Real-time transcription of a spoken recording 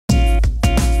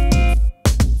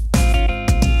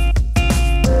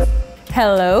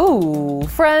Hello,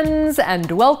 friends, and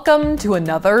welcome to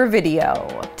another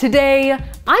video. Today,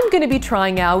 I'm gonna be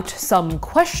trying out some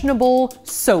questionable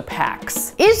soap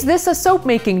hacks. Is this a soap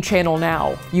making channel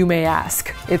now, you may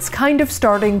ask? It's kind of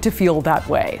starting to feel that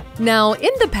way. Now,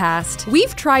 in the past,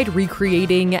 we've tried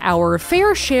recreating our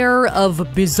fair share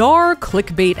of bizarre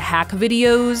clickbait hack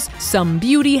videos, some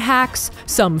beauty hacks,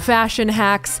 some fashion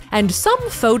hacks, and some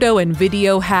photo and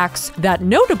video hacks that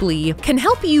notably can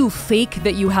help you fake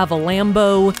that you have a Lambo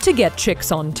to get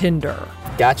chicks on Tinder.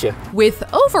 Gotcha. With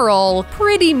overall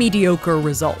pretty mediocre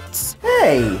results.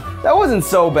 Hey, that wasn't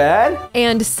so bad.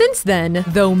 And since then,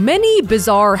 though many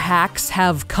bizarre hacks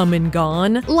have come and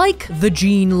gone, like the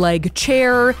jean leg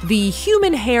chair, the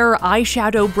human hair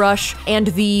eyeshadow brush, and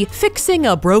the fixing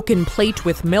a broken plate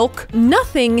with milk,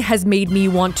 nothing has made me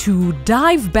want to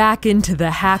dive back into the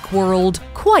hack world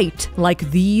quite like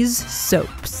these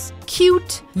soaps.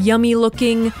 Cute, yummy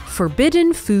looking,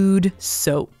 forbidden food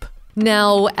soap.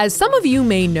 Now, as some of you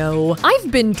may know,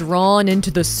 I've been drawn into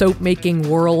the soap-making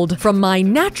world from my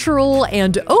natural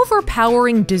and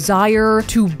overpowering desire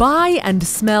to buy and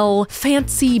smell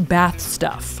fancy bath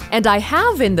stuff. And I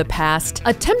have in the past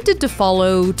attempted to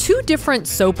follow 2 different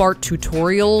soap art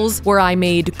tutorials where I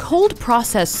made cold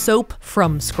processed soap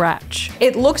from scratch.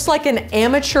 It looks like an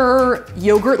amateur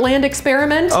Yogurtland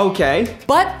experiment. Okay.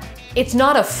 But it's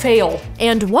not a fail.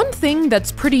 And one thing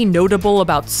that's pretty notable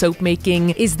about soap making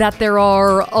is that there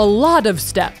are a lot of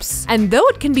steps. And though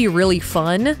it can be really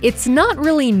fun, it's not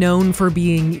really known for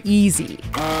being easy.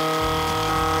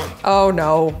 Oh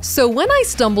no. So when I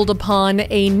stumbled upon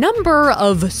a number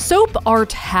of soap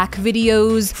art hack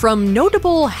videos from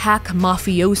notable hack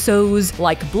mafiosos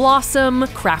like Blossom,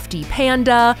 Crafty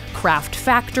Panda, Craft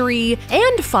Factory,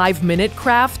 and 5 Minute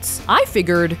Crafts, I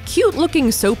figured cute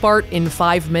looking soap art in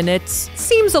 5 minutes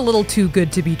seems a little too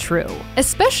good to be true.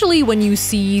 Especially when you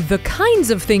see the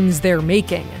kinds of things they're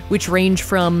making, which range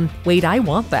from, wait, I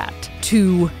want that,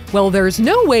 to, well, there's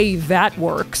no way that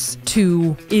works,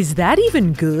 to, is that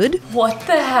even good? What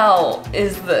the hell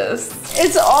is this?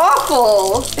 It's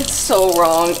awful. It's so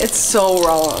wrong. It's so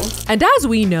wrong. And as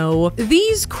we know,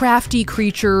 these crafty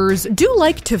creatures do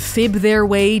like to fib their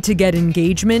way to get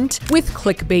engagement with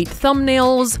clickbait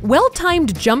thumbnails,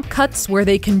 well-timed jump cuts where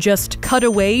they can just cut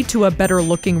away to a better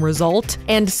looking result,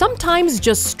 and sometimes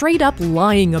just straight up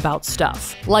lying about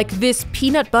stuff. Like this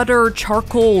peanut butter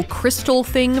charcoal crystal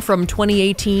thing from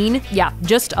 2018. Yeah,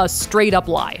 just a straight up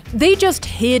lie. They just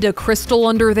hid a crystal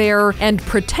under there and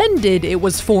pretended it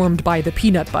was formed by the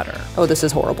peanut butter. Oh, this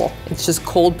is horrible. It's just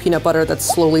cold peanut butter that's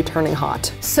slowly turning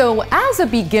hot. So as a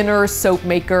beginner soap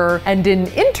maker and an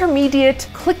intermediate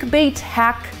clickbait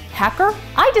hacker,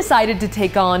 I decided to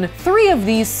take on 3 of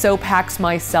these soap hacks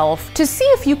myself to see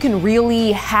if you can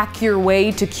really hack your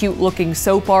way to cute looking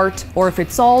soap art or if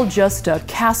it's all just a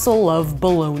castle of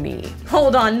baloney.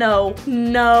 Hold on, no.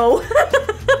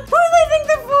 Who do they think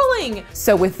they're fooling?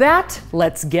 So with that,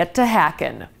 let's get to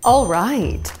hacking. All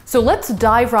right, so let's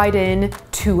dive right in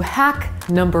to hack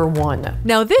number 1.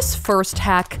 Now this first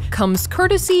hack comes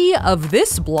courtesy of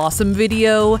this Blossom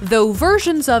video, though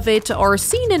versions of it are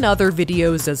seen in other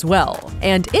videos as well.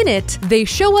 And in it, they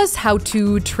show us how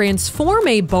to transform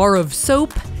a bar of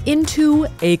soap into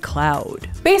a cloud.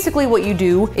 Basically what you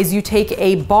do is you take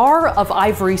a bar of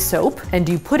ivory soap and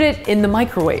you put it in the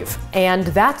microwave, and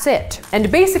that's it.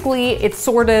 And basically it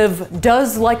sort of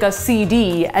does like a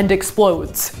CD and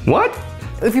explodes. What?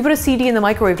 If you put a CD in the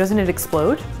microwave, doesn't it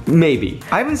explode? Maybe.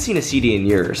 I haven't seen a CD in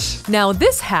years. Now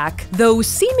this hack, though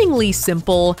seemingly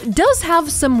simple, does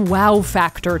have some wow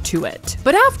factor to it.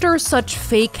 But after such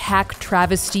fake hack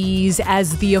travesties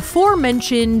as the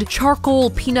aforementioned charcoal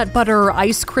peanut butter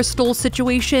ice crystal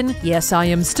situation, yes, I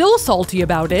am still salty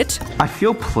about it. I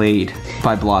feel played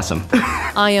by Blossom.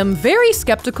 I am very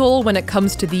skeptical when it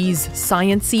comes to these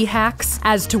science-y hacks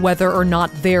as to whether or not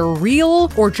they're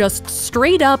real or just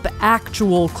straight up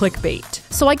actual clickbait.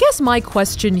 So I guess my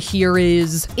question here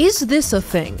is this a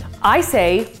thing? I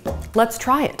say, let's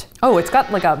try it. Oh, it's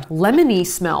got like a lemony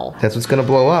smell. That's what's gonna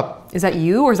blow up. Is that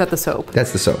you or is that the soap?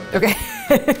 That's the soap. Okay.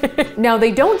 Now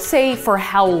they don't say for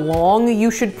how long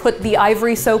you should put the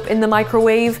ivory soap in the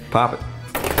microwave. Pop it.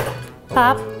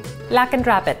 Pop. Lock and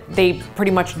drop it. They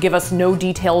pretty much give us no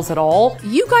details at all.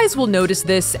 You guys will notice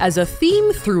this as a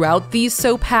theme throughout these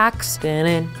soap hacks.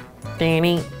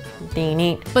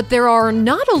 But there are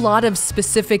not a lot of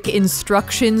specific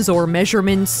instructions or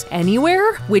measurements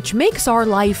anywhere, which makes our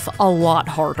life a lot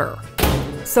harder.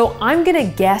 So I'm gonna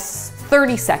guess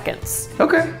 30 seconds.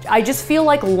 Okay. I just feel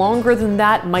like longer than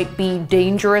that might be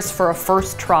dangerous for a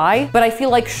first try, but I feel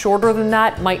like shorter than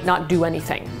that might not do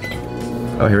anything.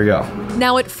 Oh, here we go.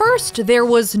 Now at first, there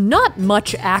was not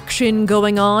much action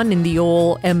going on in the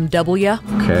ol' MW.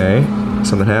 Okay,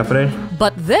 something happening?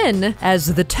 But then,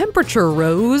 as the temperature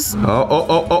rose...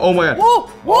 Oh my god. Whoa!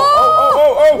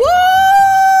 Whoa!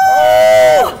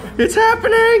 Oh! It's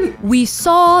happening! We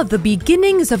saw the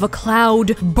beginnings of a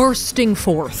cloud bursting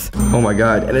forth. Oh my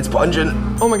god, and it's pungent.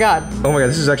 Oh my god. Oh my god,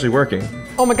 this is actually working.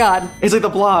 Oh my god. It's like the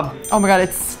blob. Oh my god,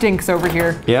 it stinks over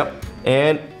here. Yep,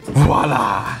 and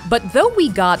voila. But though we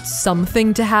got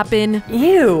something to happen,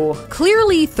 Ew.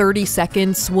 clearly 30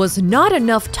 seconds was not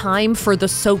enough time for the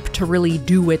soap to really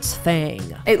do its thing.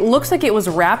 It looks like it was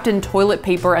wrapped in toilet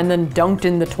paper and then dunked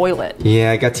in the toilet.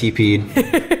 Yeah, I got TP'd.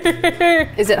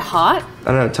 Is it hot?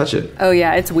 I don't know, touch it. Oh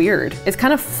yeah, it's weird. It's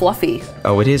kind of fluffy.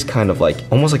 Oh, it is kind of like,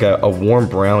 almost like a warm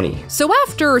brownie. So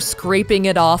after scraping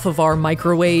it off of our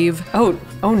microwave, Oh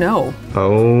no.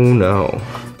 Oh no.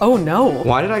 Oh no.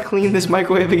 Why did I clean this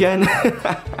microwave again?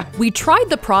 we tried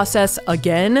the process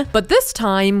again, but this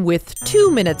time with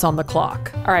 2 minutes on the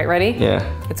clock. All right, ready? Yeah.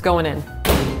 It's going in.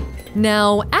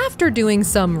 Now, after doing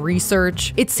some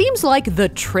research, it seems like the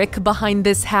trick behind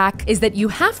this hack is that you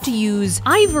have to use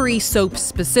ivory soap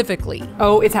specifically.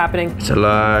 Oh, it's happening. It's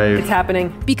alive. It's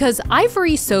happening. Because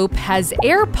ivory soap has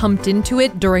air pumped into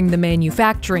it during the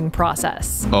manufacturing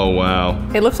process. Oh wow.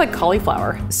 It looks like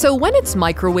cauliflower. So when it's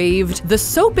microwaved, the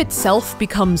soap itself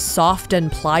becomes soft and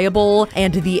pliable,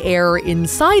 and the air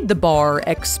inside the bar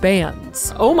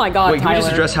expands. Oh my god, Wait, can we Tyler.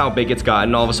 just address how big it's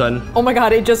gotten all of a sudden? Oh my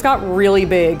god, it just got really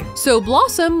big. So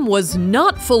Blossom was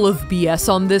not full of BS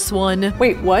on this one.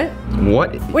 Wait, what?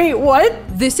 What? Wait, what?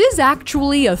 This is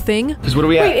actually a thing, Because what are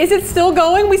we at? Wait, is it still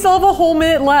going? We still have a whole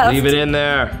minute left. Leave it in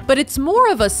there. but it's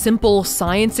more of a simple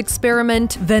science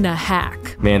experiment than a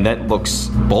hack. Man, that looks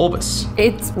bulbous.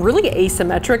 It's really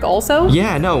asymmetric also.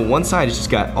 Yeah, no, one side has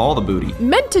just got all the booty.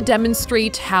 Meant to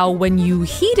demonstrate how when you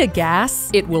heat a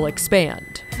gas, it will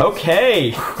expand.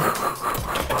 Okay.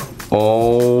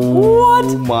 Oh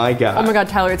What? my god. Oh my god,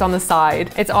 Tyler, it's on the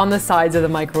side. It's on the sides of the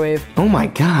microwave. Oh my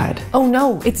god. Oh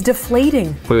no, it's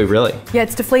deflating. Wait, really? Yeah,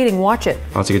 it's deflating. Watch it.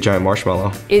 Oh, it's like a giant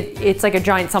marshmallow. It's like a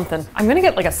giant something. I'm gonna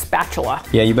get like a spatula.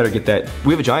 Yeah, you better get that.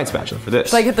 We have a giant spatula for this.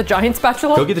 Should I get the giant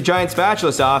spatula? Go get the giant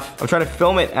spatula, Saf. I'm trying to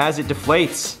film it as it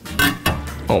deflates.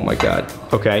 Oh my god.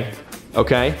 Okay.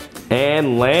 Okay.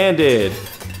 And landed.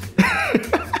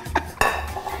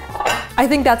 I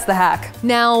think that's the hack.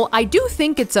 Now, I do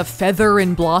think it's a feather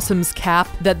in Blossom's cap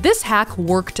that this hack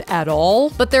worked at all,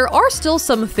 but there are still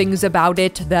some things about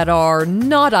it that are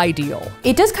not ideal.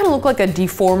 It does kind of look like a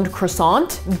deformed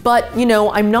croissant, but you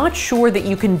know, I'm not sure that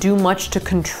you can do much to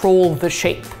control the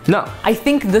shape. No. I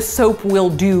think the soap will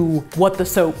do what the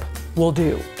soap will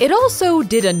do. It also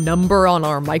did a number on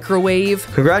our microwave,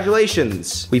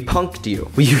 Congratulations. We punked you.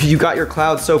 You got your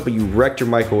cloud soap, but you wrecked your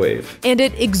microwave. and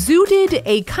it exuded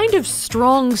a kind of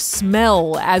strong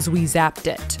smell as we zapped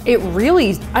it. It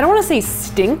really, I don't want to say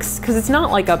stinks, because it's not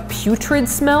like a putrid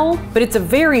smell, but it's a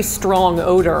very strong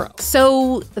odor.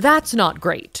 So that's not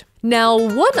great. Now,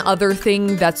 one other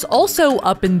thing that's also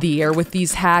up in the air with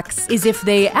these hacks is if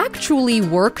they actually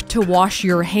work to wash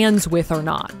your hands with or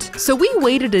not. So we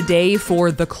waited a day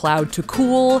for the cloud to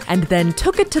cool and then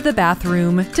took it to the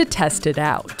bathroom to test it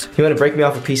out. You want to break me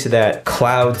off a piece of that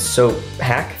cloud soap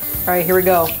hack? All right, here we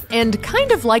go. And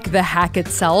kind of like the hack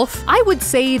itself, I would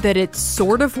say that it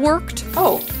sort of worked.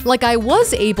 Oh, Like I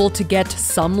was able to get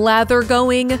some lather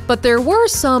going, but there were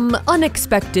some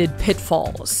unexpected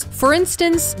pitfalls. For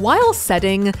instance, while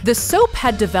setting, the soap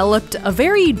had developed a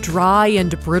very dry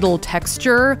and brittle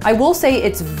texture. I will say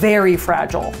it's very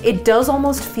fragile. It does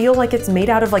almost feel like it's made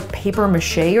out of like paper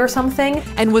mache or something.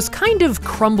 And was kind of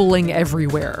crumbling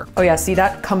everywhere. Oh yeah, see,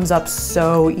 that comes up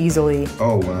so easily.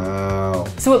 Oh wow.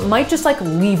 So it might just like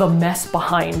leave a mess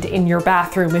behind in your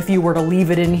bathroom if you were to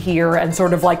leave it in here and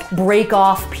sort of like break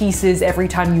off pieces every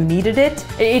time you needed it.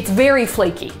 It's very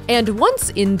flaky. And once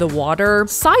in the water,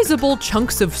 sizable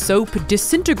chunks of soap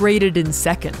disintegrated in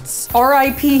seconds.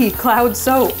 RIP cloud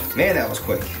soap. Man, that was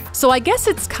quick. So I guess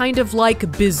it's kind of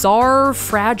like bizarre,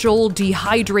 fragile,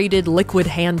 dehydrated liquid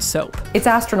hand soap. It's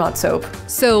astronaut soap.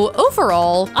 So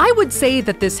overall, I would say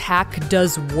that this hack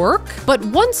does work, but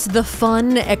once the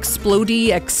fun,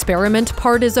 explodey experiment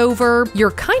part is over,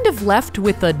 you're kind of left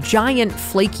with a giant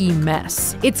flaky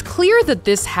mess. It's clear that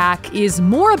this hack is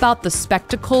more about the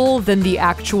spectacle than the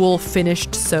actual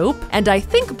finished soap, and I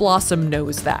think Blossom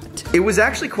knows that. It was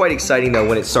actually quite exciting though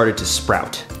when it started to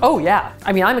sprout. Oh yeah,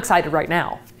 I mean, I'm excited right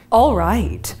now. All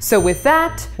right, so with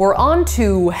that, we're on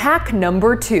to hack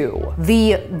number 2,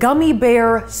 the gummy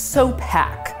bear soap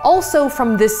hack. also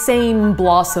from the same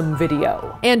Blossom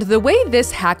video. And the way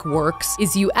this hack works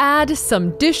is you add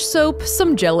some dish soap,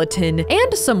 some gelatin,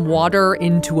 and some water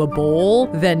into a bowl,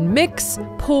 then mix,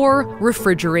 pour,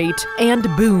 refrigerate, and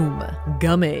boom,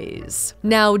 gummies.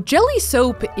 Now, jelly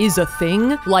soap is a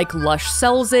thing, like Lush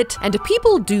sells it, and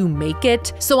people do make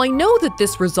it, so I know that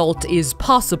this result is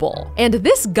possible. And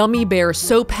this gummy bear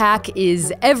soap hack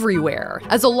is everywhere,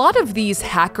 as a lot of these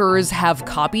hackers have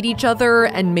copied each other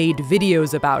and made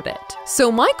videos about it.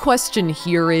 So my question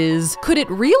here is, could it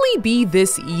really be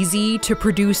this easy to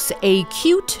produce a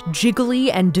cute, jiggly,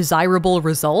 and desirable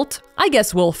result? I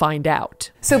guess we'll find out.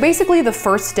 So basically the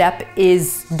first step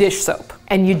is dish soap.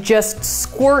 And you just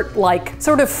squirt like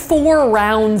sort of 4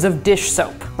 rounds of dish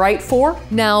soap, right? 4?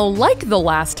 Now, like the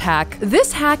last hack,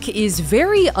 this hack is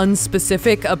very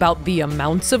unspecific about the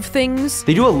amounts of things.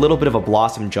 They do a little bit of a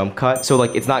Blossom jump cut, so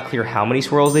like it's not clear how many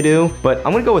swirls they do, but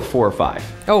I'm gonna go with 4 or 5.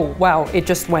 Oh, wow, it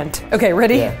just went. Okay,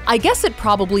 ready? Yeah. I guess it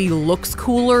probably looks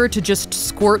cooler to just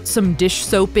squirt some dish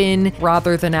soap in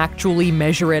rather than actually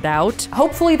measure it out.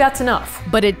 Hopefully that's enough.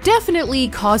 But it definitely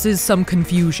causes some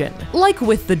confusion, like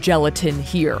with the gelatin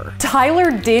here.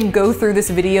 Tyler did go through this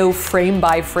video frame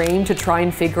by frame to try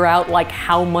and figure out like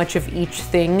how much of each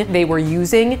thing they were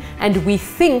using, and we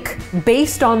think,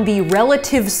 based on the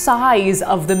relative size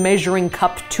of the measuring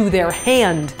cup to their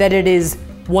hand, that it is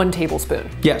 1 tablespoon.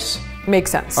 Yes,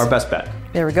 Makes sense. our best bet.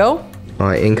 There we go.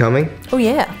 Incoming. Oh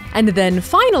yeah. And then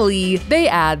finally, they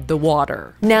add the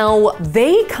water. Now,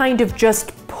 they kind of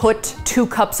just put 2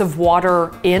 cups of water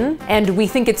in, and we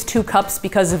think it's 2 cups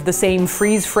because of the same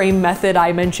freeze frame method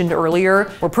I mentioned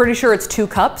earlier. We're pretty sure it's 2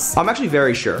 cups. I'm actually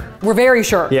very sure. We're very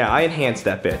sure. Yeah, I enhanced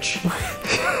that bitch.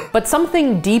 But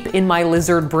something deep in my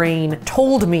lizard brain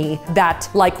told me that,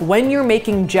 like, when you're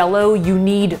making Jell-O, you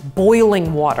need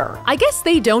boiling water. I guess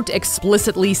they don't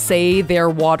explicitly say their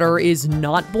water is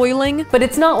not boiling, But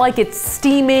it's not like it's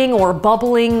steaming or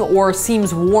bubbling or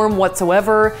seems warm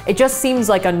whatsoever. It just seems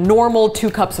like a normal 2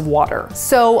 cups of water.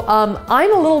 So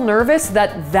I'm a little nervous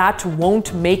that that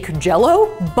won't make Jell-O,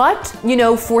 but you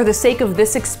know, for the sake of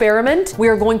this experiment, we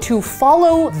are going to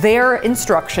follow their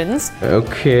instructions.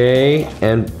 Okay,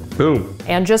 and boom.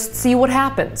 And just see what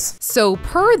happens. So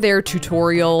per their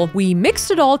tutorial, we mixed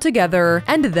it all together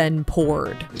and then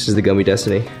poured. This is the gummy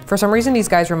destiny. For some reason, these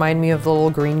guys remind me of the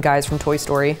little green guys from Toy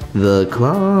Story. The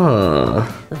claw.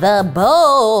 The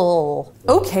bowl.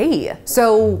 Okay,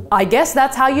 so I guess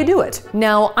that's how you do it.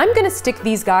 Now, I'm gonna stick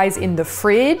these guys in the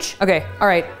fridge. Okay, all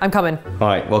right, I'm coming. All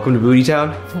right, welcome to Booty Town.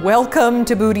 Welcome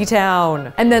to Booty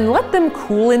Town. And then let them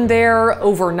cool in there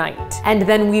overnight. And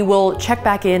then we will check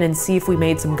back in and see if we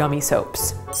made some gummy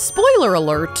soaps. Spoiler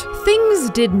alert, things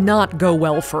did not go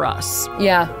well for us.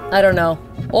 Yeah, I don't know.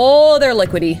 Oh, they're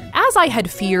liquidy. As I had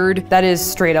feared, That is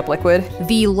straight up liquid.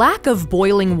 the lack of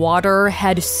boiling water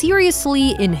had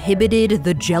seriously inhibited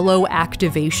the Jell-O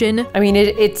activation. I mean,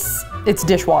 it's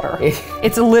dishwater.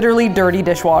 It's literally dirty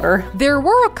dishwater. There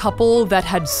were a couple that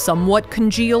had somewhat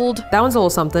congealed, That one's a little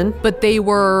something. but they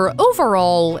were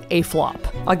overall a flop.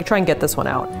 I could try and get this one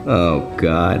out. Oh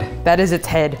God. That is its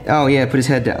head. Oh yeah, put his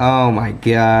head down. Oh my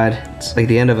God. It's like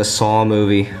the end of a Saw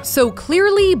movie. So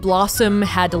clearly Blossom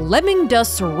had lemminged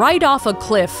us right off a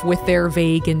cliff with their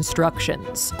vague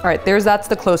instructions. All right, that's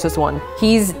the closest one.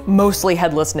 He's mostly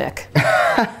headless Nick.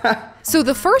 So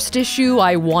the first issue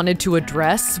I wanted to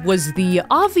address was the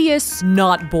obvious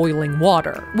not boiling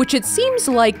water, which it seems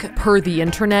like, per the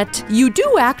internet, you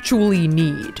do actually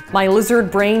need. My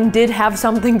lizard brain did have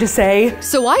something to say.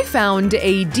 So I found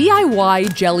a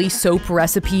DIY jelly soap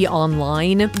recipe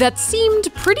online that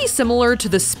seemed pretty similar to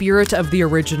the spirit of the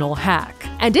original hack.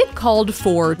 And it called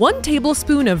for 1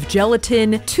 tablespoon of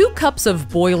gelatin, 2 cups of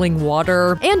boiling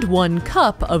water, and 1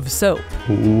 cup of soap.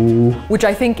 Ooh. Which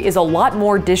I think is a lot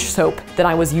more dish soap than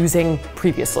I was using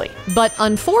previously. But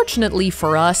unfortunately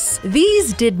for us,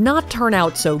 these did not turn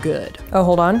out so good. Oh,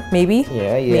 hold on. Maybe?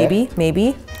 Yeah. Maybe.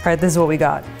 All right, this is what we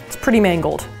got. It's pretty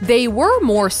mangled. They were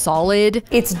more solid,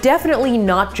 It's definitely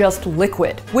not just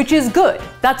liquid, which is good.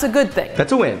 That's a good thing.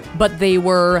 That's a win. but they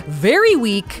were very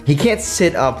weak He can't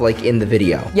sit up like in the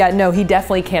video. Yeah, no, he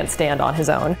definitely can't stand on his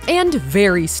own. and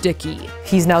very sticky.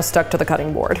 He's now stuck to the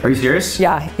cutting board. Are you serious?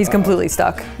 Yeah, he's completely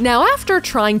stuck. Now, after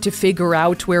trying to figure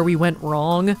out where we went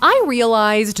wrong, I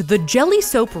realized the jelly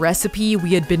soap recipe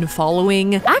we had been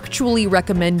following actually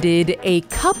recommended a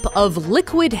cup of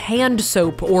liquid hand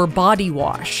soap or body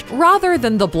wash, rather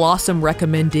than the Blossom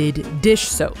recommended dish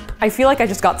soap. I feel like I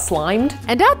just got slimed.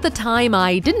 And at the time,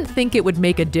 I didn't think it would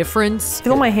make a difference,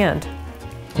 Feel my hand.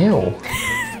 Ew.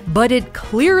 but it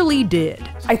clearly did.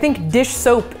 I think dish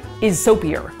soap is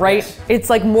soapier, right? Yes. It's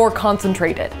like more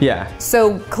concentrated. Yeah.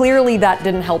 So clearly that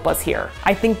didn't help us here.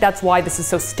 I think that's why this is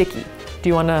so sticky. Do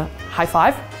you want a high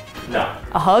five? No.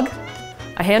 A hug?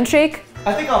 A handshake?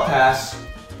 I think I'll pass.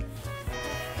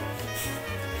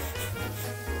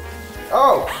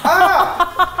 Oh! Ah!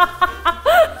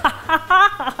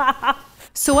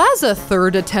 So as a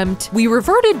third attempt, we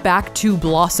reverted back to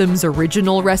Blossom's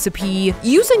original recipe,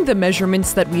 using the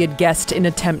measurements that we had guessed in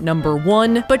attempt number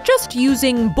 1, but just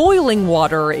using boiling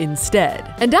water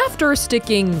instead. And after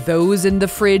sticking those in the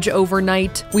fridge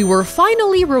overnight, we were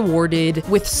finally rewarded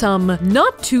with some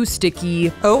not too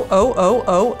sticky,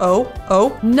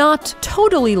 not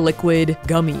totally liquid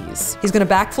gummies. He's gonna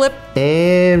backflip.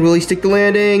 And will he stick the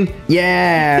landing?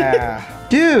 Yeah!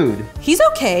 Dude! He's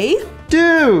okay.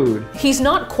 Dude! He's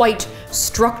not quite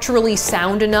structurally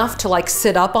sound enough to like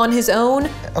sit up on his own.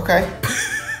 Okay.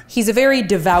 He's a very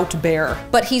devout bear,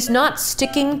 but he's not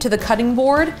sticking to the cutting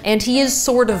board, and he is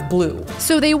sort of blue.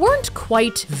 So they weren't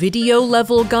quite video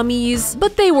level gummies,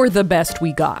 but they were the best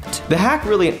we got. The hack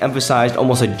really emphasized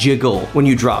almost a jiggle when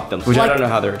you drop them, which I don't know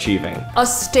how they're achieving. A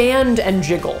stand and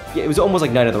jiggle. Yeah, it was almost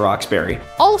like Night of the Roxbury.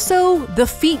 Also, the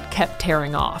feet kept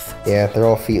tearing off. Yeah, they're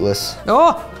all feetless.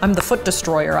 Oh, I'm the foot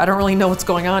destroyer. I don't really know what's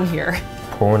going on here.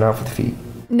 Pouring out for the feet.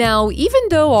 Now, even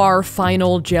though our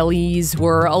final jellies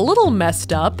were a little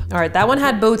messed up, All right, that one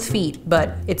had both feet,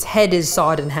 but its head is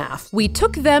sawed in half. we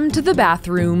took them to the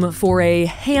bathroom for a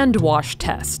hand wash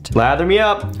test. Lather me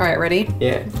up. All right, ready?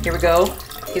 Yeah. Here we go.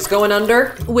 He's going under.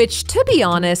 Which, to be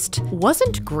honest,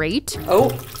 wasn't great Oh,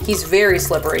 he's very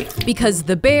slippery. because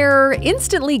the bear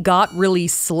instantly got really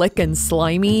slick and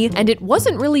slimy, and it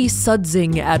wasn't really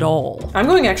sudsing at all. I'm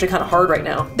going actually kind of hard right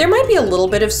now. There might be a little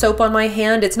bit of soap on my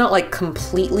hand. It's not like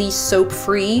completely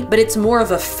soap-free, but it's more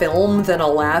of a film than a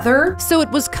lather. So it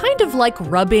was kind of like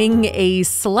rubbing a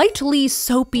slightly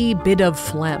soapy bit of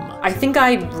phlegm. I think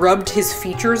I rubbed his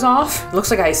features off.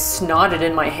 Looks like I snotted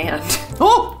in my hand.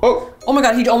 Oh! Oh! Oh my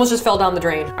god, he almost just fell down the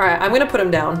drain. All right, I'm gonna put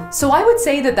him down. So I would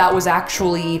say that that was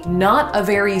actually not a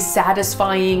very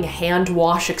satisfying hand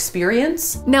wash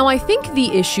experience. Now, I think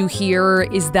the issue here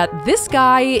is that this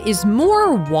guy is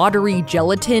more watery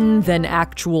gelatin than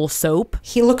actual soap.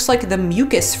 He looks like the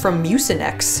mucus from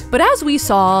Mucinex. But as we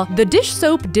saw, the dish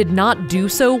soap did not do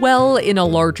so well in a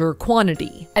larger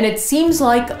quantity. And it seems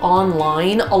like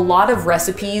online, a lot of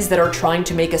recipes that are trying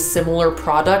to make a similar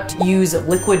product use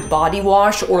liquid body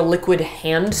wash or liquid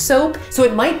hand soap. So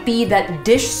it might be that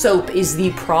dish soap is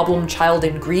the problem child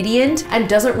ingredient and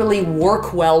doesn't really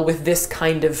work well with this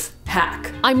kind of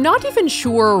hack. I'm not even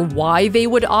sure why they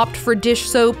would opt for dish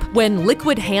soap when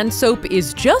liquid hand soap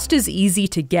is just as easy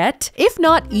to get, if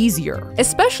not easier,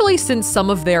 especially since some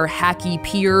of their hacky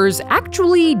peers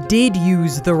actually did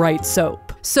use the right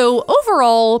soap. So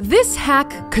overall, this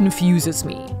hack confuses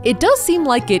me. It does seem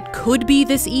like it could be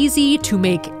this easy to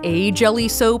make a jelly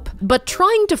soap, but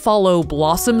trying to follow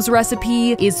Blossom's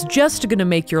recipe is just gonna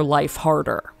make your life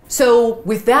harder. So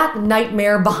with that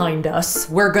nightmare behind us,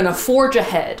 we're gonna forge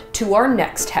ahead to our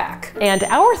next hack. And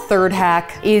our third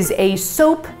hack is a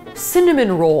soap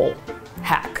cinnamon roll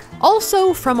hack.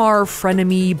 Also from our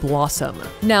frenemy Blossom.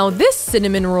 Now, this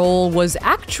cinnamon roll was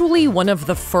actually one of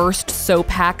the first soap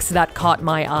hacks that caught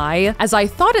my eye, as I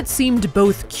thought it seemed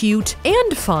both cute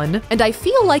and fun, and I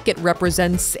feel like it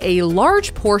represents a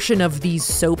large portion of these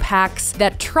soap hacks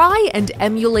that try and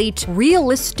emulate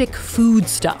realistic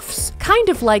foodstuffs, kind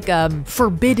of like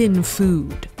forbidden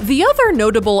food. The other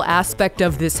notable aspect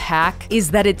of this hack is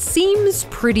that it seems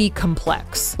pretty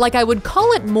complex. Like, I would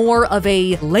call it more of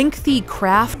a lengthy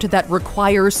craft that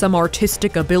requires some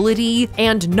artistic ability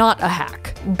and not a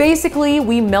hack. Basically,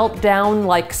 we melt down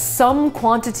like some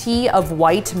quantity of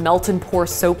white melt and pour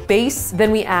soap base.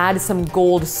 Then we add some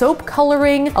gold soap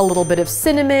coloring, a little bit of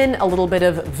cinnamon, a little bit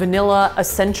of vanilla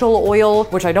essential oil,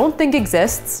 which I don't think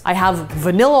exists. I have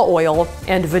vanilla oil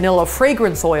and vanilla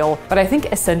fragrance oil, but I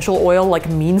think essential oil like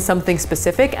means something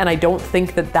specific, and I don't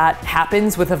think that that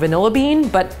happens with a vanilla bean,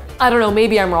 but I don't know,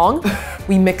 maybe I'm wrong.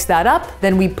 We mix that up,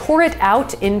 then we pour it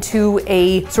out into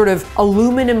a sort of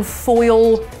aluminum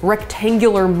foil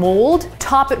rectangular mold,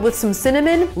 top it with some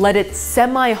cinnamon, let it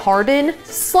semi-harden,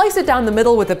 slice it down the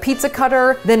middle with a pizza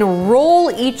cutter, then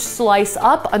roll each slice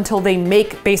up until they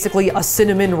make basically a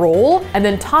cinnamon roll, and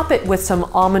then top it with some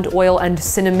almond oil and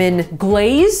cinnamon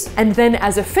glaze, and then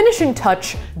as a finishing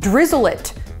touch, drizzle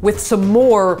it with some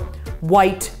more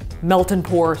white melt and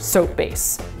pour soap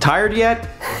base. Tired yet?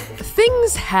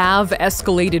 Things have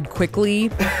escalated quickly.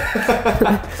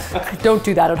 Don't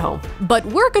do that at home. But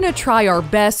we're gonna try our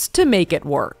best to make it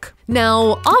work.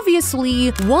 Now, obviously,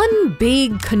 one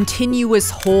big continuous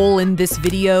hole in this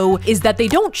video is that they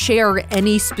don't share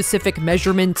any specific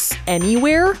measurements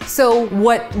anywhere. So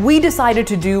what we decided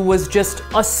to do was just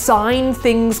assign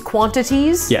things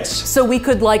quantities. Yes. So we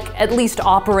could like at least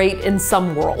operate in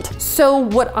some world. So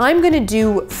what I'm gonna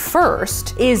do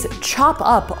first is chop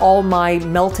up all my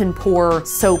melt and pour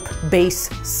soap base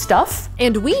stuff.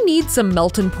 And we need some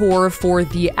melt and pour for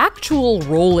the actual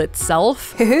roll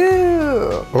itself,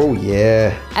 Oh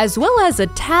yeah. as well as a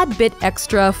tad bit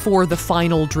extra for the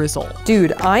final drizzle.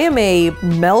 Dude, I am a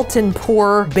melt and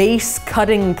pour base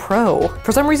cutting pro.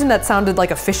 For some reason that sounded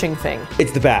like a fishing thing.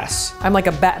 It's the bass. I'm like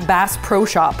a bass pro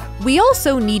shop. We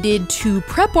also needed to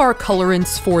prep our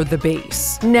colorants for the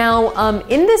base. Now,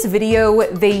 in this video,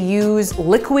 they use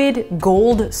liquid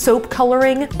gold soap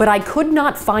coloring, but I could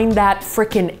not find that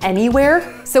frickin' anywhere.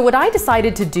 So what I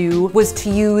decided to do was to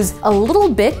use a little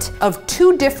bit of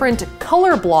 2 different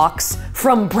color blocks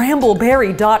from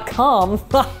brambleberry.com.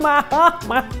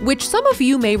 Which some of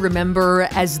you may remember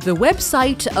as the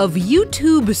website of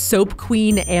YouTube soap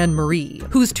queen Anne Marie,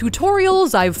 whose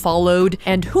tutorials I've followed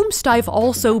and whomst I've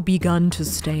also begun to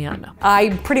stan.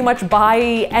 I pretty much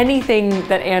buy anything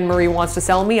that Anne Marie wants to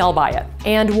sell me, I'll buy it.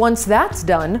 And once that's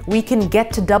done, we can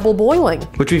get to double boiling,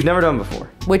 Which we've never done before.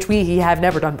 which we have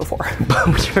never done before,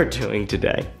 But we're doing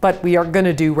today. but we are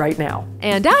gonna do right now.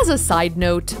 And as a side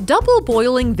note, double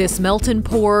boiling this melt and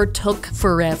pour took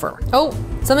forever. Oh,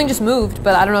 something just moved,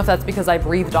 but I don't know if that's because I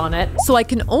breathed on it. So I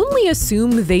can only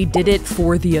assume they did it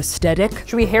for the aesthetic,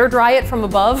 Should we hair dry it from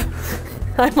above?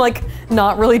 I'm like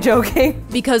not really joking.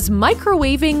 because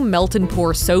microwaving melt and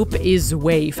pour soap is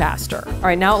way faster. All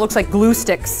right, now it looks like glue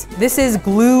sticks. This is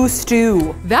glue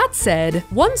stew. That said,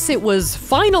 once it was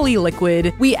finally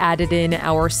liquid, we added in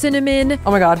our cinnamon,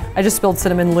 Oh my God, I just spilled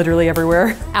cinnamon literally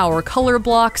everywhere. our color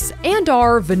blocks, and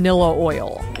our vanilla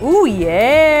oil. Ooh,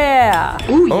 yeah.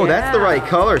 Ooh, Oh, that's the right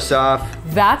color, Saf.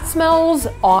 That smells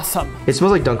awesome. It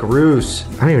smells like Dunkaroos.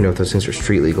 I don't even know if those things are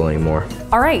street legal anymore.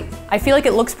 All right, I feel like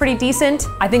it looks pretty decent.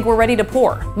 I think we're ready to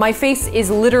pour. My face is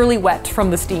literally wet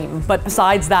from the steam, but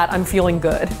besides that, I'm feeling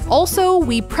good. Also,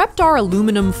 we prepped our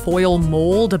aluminum foil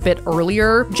mold a bit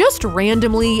earlier, just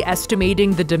randomly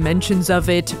estimating the dimensions of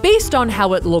it based on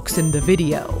how it looks in the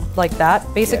video. Like that,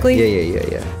 basically.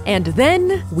 Yeah. And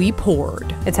then we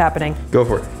poured. It's happening. Go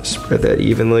for it. Spread that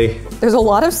evenly. There's a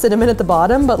lot of cinnamon at the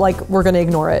bottom, but like we're gonna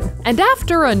ignore it. And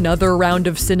after another round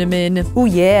of cinnamon, Ooh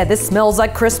yeah, this smells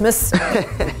like Christmas.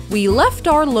 we left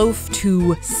our loaf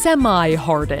to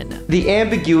semi-harden. The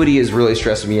ambiguity is really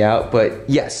stressing me out, but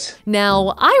yes.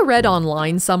 Now, I read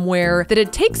online somewhere that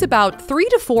it takes about 3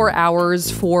 to 4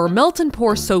 hours for melt and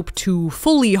pour soap to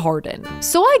fully harden.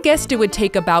 So I guessed it would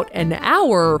take about an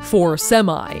hour for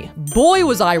semi. Boy,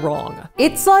 was I wrong.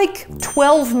 It's like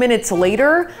 12 minutes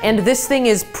later, and this thing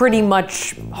is pretty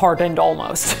much hardened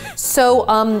almost. So,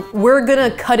 we're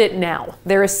gonna cut it now.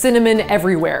 There is cinnamon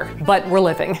everywhere, but we're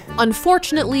living.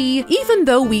 Unfortunately, even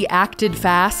though we acted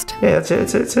fast, Yeah, that's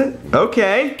it.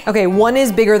 Okay. Okay, one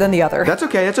is bigger than the other. That's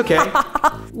okay.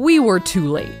 we were too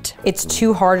late. It's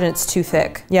too hard and it's too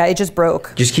thick. Yeah, it just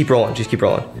broke. Just keep rolling.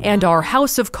 And our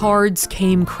house of cards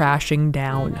came crashing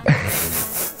down.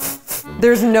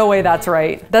 There's no way that's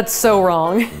right. That's so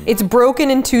wrong. It's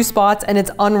broken in 2 spots and it's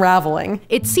unraveling.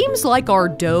 It seems like our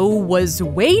dough was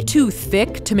way too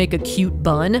thick to make a cute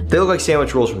bun, They look like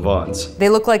sandwich rolls from Vaughn's. They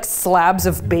look like slabs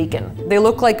of bacon. They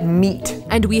look like meat.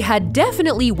 and we had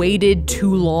definitely waited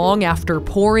too long after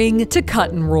pouring to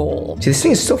cut and roll. See, this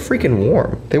thing is still freaking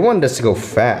warm. They wanted us to go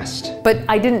fast. But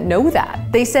I didn't know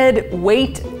that. They said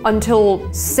wait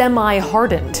until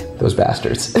semi-hardened. Those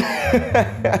bastards.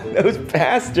 Those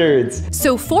bastards.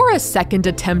 So for a second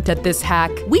attempt at this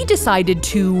hack, we decided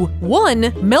to,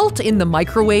 1, melt in the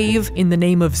microwave in the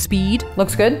name of speed,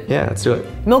 Looks good. Yeah, let's do it.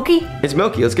 Milky? It's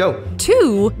milky. Let's go.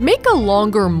 2, make a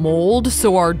longer mold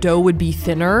so our dough would be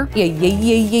thinner, Yeah.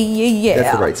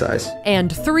 That's the right size.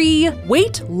 and 3,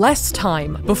 wait less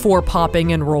time before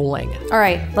popping and rolling. All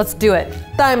right, let's do it.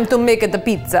 Time to make the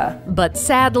pizza. But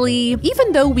sadly,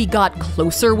 even though we got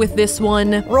closer with this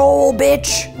one, Roll,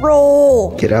 bitch,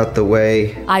 roll. Get out the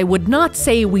way. I would not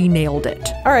say we nailed it.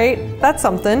 All right, that's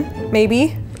something,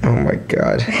 maybe. Oh my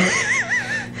god.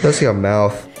 Let's see a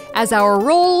mouth. As our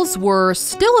rolls were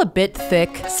still a bit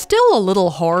thick, still a little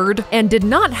hard, and did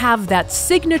not have that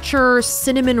signature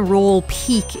cinnamon roll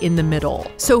peak in the middle.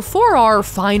 So for our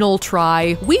final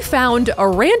try, we found a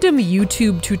random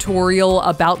YouTube tutorial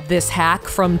about this hack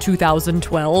from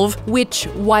 2012, which,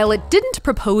 while it didn't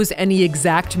propose any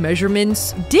exact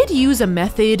measurements, did use a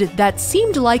method that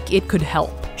seemed like it could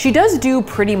help. She does do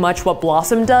pretty much what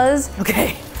Blossom does.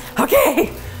 Okay.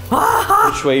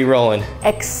 Which way you rolling?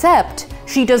 Except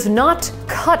she does not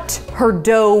cut her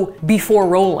dough before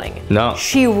rolling. No.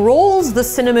 She rolls the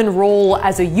cinnamon roll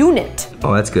as a unit.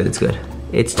 Oh, that's good, it's good.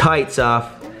 It's tight, Saf,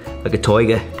 like a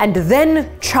toiga. And then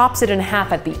chops it in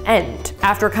half at the end,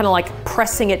 after kind of like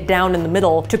pressing it down in the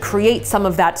middle to create some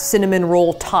of that cinnamon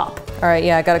roll top. All right,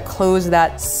 yeah, I gotta close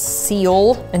that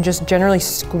seal and just generally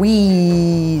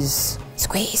squeeze.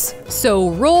 Squeeze.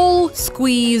 So roll,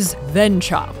 squeeze, then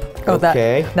chop. Oh,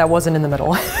 Okay. that wasn't in the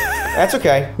middle. That's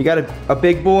okay. You got a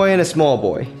big boy and a small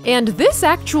boy. And this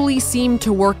actually seemed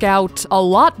to work out a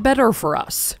lot better for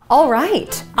us. All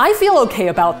right, I feel okay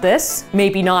about this.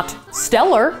 Maybe not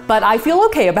stellar, but I feel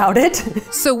okay about it.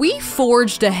 So we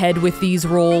forged ahead with these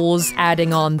rolls,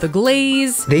 adding on the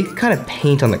glaze. They kind of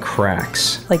paint on the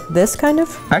cracks. Like this kind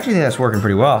of? I actually think that's working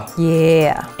pretty well.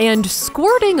 Yeah. And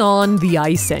squirting on the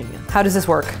icing. How does this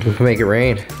work? We can make it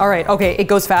rain. All right, okay, it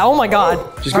goes fast. Oh my God.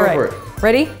 Just All go right. for it.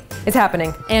 Ready? It's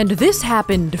happening. And this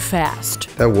happened fast.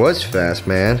 That was fast,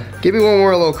 man. Give me one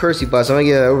more little cursey bus. I'm gonna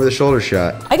get an over-the-shoulder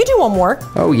shot. I could do one more.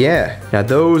 Oh yeah. Now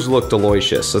those look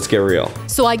delicious. Let's get real.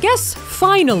 So I guess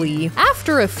finally,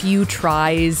 after a few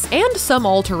tries and some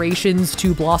alterations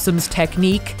to Blossom's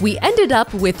technique, we ended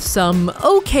up with some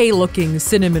okay looking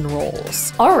cinnamon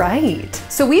rolls. All right.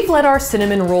 So we've let our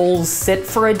cinnamon rolls sit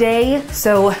for a day.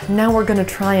 So now we're gonna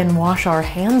try and wash our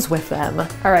hands with them.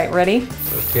 All right, ready?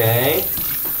 Okay.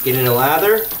 Get in a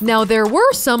lather. Now there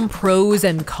were some pros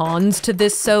and cons to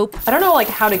this soap. I don't know like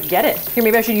how to get it. Here,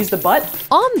 maybe I should use the butt.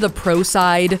 On the pro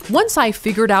side, once I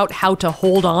figured out how to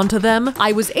hold on to them,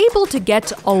 I was able to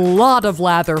get a lot of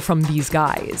lather from these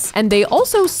guys. And they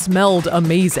also smelled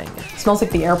amazing. Smells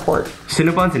like the airport.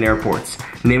 Cinnabons and airports.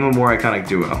 Name a more iconic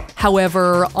duo.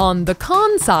 However, on the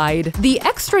con side, the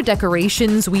extra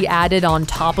decorations we added on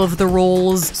top of the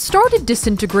rolls started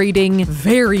disintegrating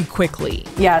very quickly.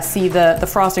 Yeah, see, the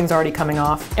frosting's already coming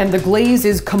off, and the glaze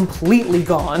is completely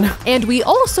gone. And we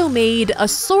also made a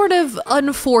sort of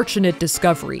unfortunate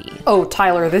discovery. Oh,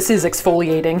 Tyler, this is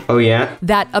exfoliating. Oh yeah?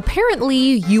 That apparently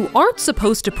you aren't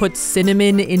supposed to put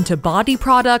cinnamon into body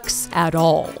products at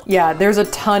all. Yeah, there's a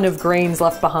ton of grains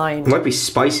left behind. It might be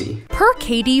spicy. Per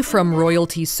Katie from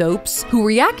Royalty Soaps, who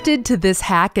reacted to this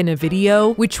hack in a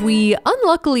video, which we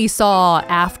unluckily saw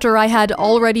after I had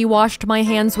already washed my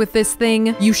hands with this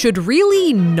thing, you should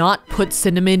really not put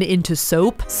cinnamon into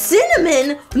soap.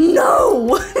 Cinnamon?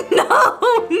 No!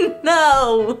 No!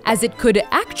 No! As it could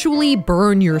actually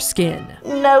burn your skin.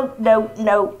 No, no,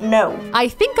 no, no. I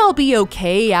think I'll be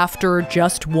okay after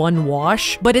just one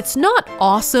wash, but it's not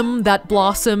awesome that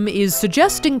Blossom is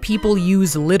suggesting people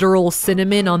use literal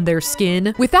cinnamon on their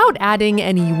skin without adding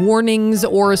any warnings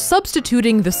or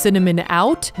substituting the cinnamon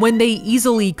out when they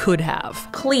easily could have.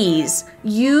 Please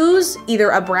use either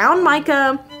a brown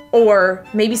mica or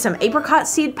maybe some apricot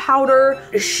seed powder.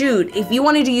 Shoot, if you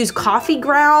wanted to use coffee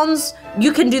grounds,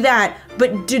 you can do that,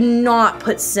 but do not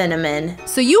put cinnamon.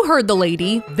 So you heard the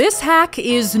lady. This hack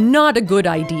is not a good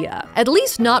idea, at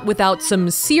least not without some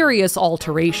serious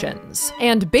alterations.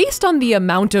 And based on the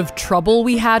amount of trouble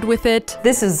we had with it,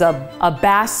 This is a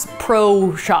Bass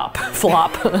Pro Shop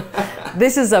flop.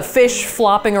 This is a fish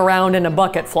flopping around in a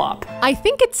bucket flop. I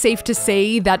think it's safe to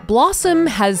say that Blossom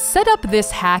has set up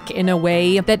this hack in a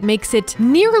way that makes it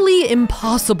nearly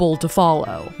impossible to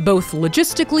follow, both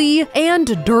logistically and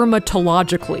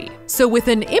dermatologically. So with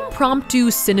an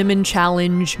impromptu cinnamon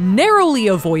challenge narrowly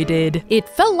avoided, it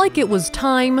felt like it was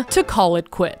time to call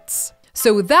it quits.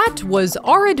 So that was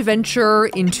our adventure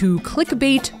into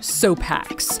clickbait soap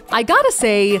hacks. I gotta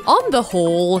say, on the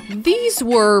whole, these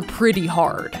were pretty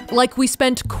hard. Like, we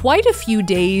spent quite a few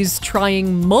days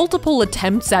trying multiple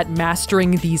attempts at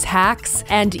mastering these hacks,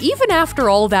 and even after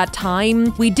all that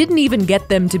time, we didn't even get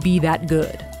them to be that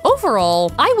good.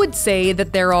 Overall, I would say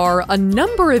that there are a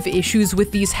number of issues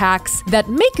with these hacks that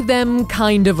make them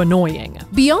kind of annoying.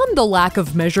 Beyond the lack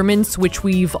of measurements, which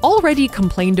we've already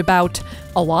complained about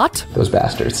a lot, Those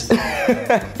bastards.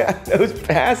 Those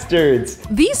bastards.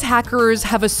 these hackers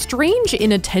have a strange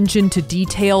inattention to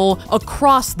detail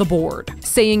across the board,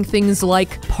 saying things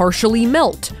like partially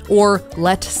melt, or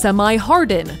let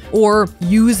semi-harden, or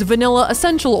use vanilla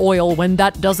essential oil when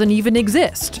that doesn't even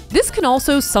exist. This can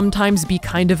also sometimes be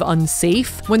kind of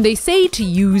unsafe when they say to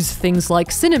use things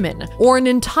like cinnamon, or an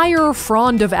entire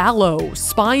frond of aloe,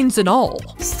 spines and all.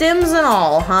 Stems and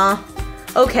all, huh?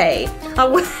 Okay.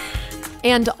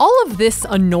 And all of this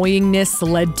annoyingness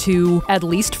led to, at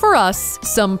least for us,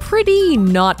 some pretty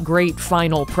not great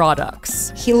final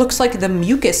products. He looks like the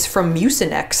mucus from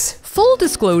Mucinex. Full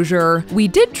disclosure, we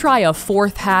did try a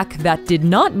fourth hack that did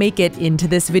not make it into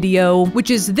this video, which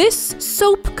is this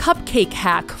soap cupcake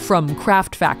hack from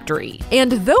Craft Factory.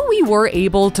 And though we were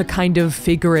able to kind of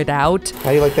figure it out, How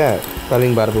do you like that?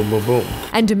 Bada bada boom boom boom.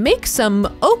 and make some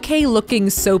okay looking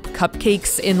soap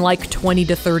cupcakes in like 20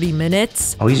 to 30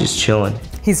 minutes, Oh, he's just chilling.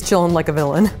 He's chilling like a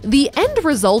villain. the end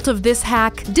result of this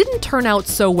hack didn't turn out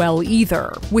so well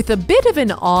either, with a bit of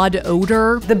an odd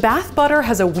odor. The bath butter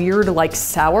has a weird, like,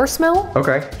 sour smell.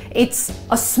 Okay. It's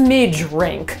a smidge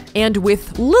rank. And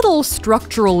with little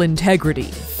structural integrity.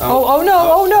 Oh no,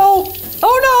 oh no,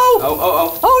 oh no,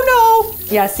 Oh. oh no.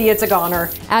 Yeah, see, it's a goner.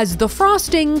 As the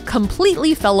frosting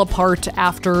completely fell apart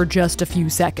after just a few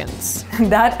seconds.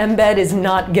 That embed is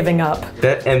not giving up.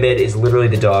 That embed is literally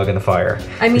the dog in the fire.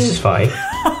 I mean- This is fine.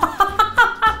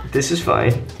 This is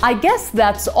fine. I guess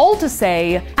that's all to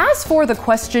say. As for the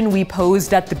question we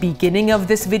posed at the beginning of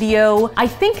this video, I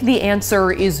think the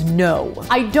answer is no.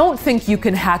 I don't think you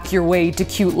can hack your way to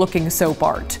cute looking soap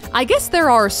art. I guess there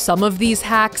are some of these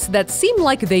hacks that seem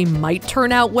like they might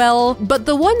turn out well, but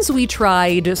the ones we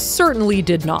tried certainly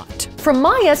did not. From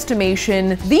my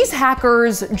estimation, these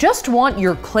hackers just want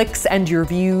your clicks and your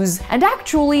views and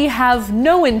actually have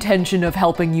no intention of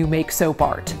helping you make soap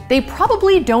art. They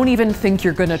probably don't even think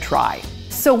you're gonna try.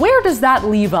 So where does that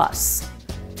leave us?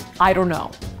 I don't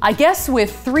know. I guess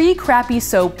with 3 crappy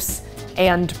soaps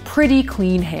and pretty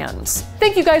clean hands.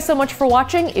 Thank you guys so much for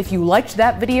watching. If you liked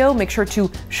that video, make sure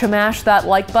to smash that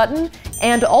like button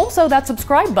and also that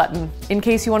subscribe button in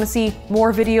case you want to see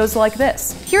more videos like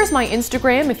this. Here's my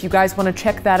Instagram if you guys want to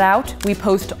check that out. We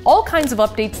post all kinds of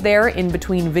updates there in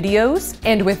between videos.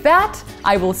 And with that,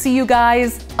 I will see you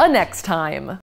guys next time.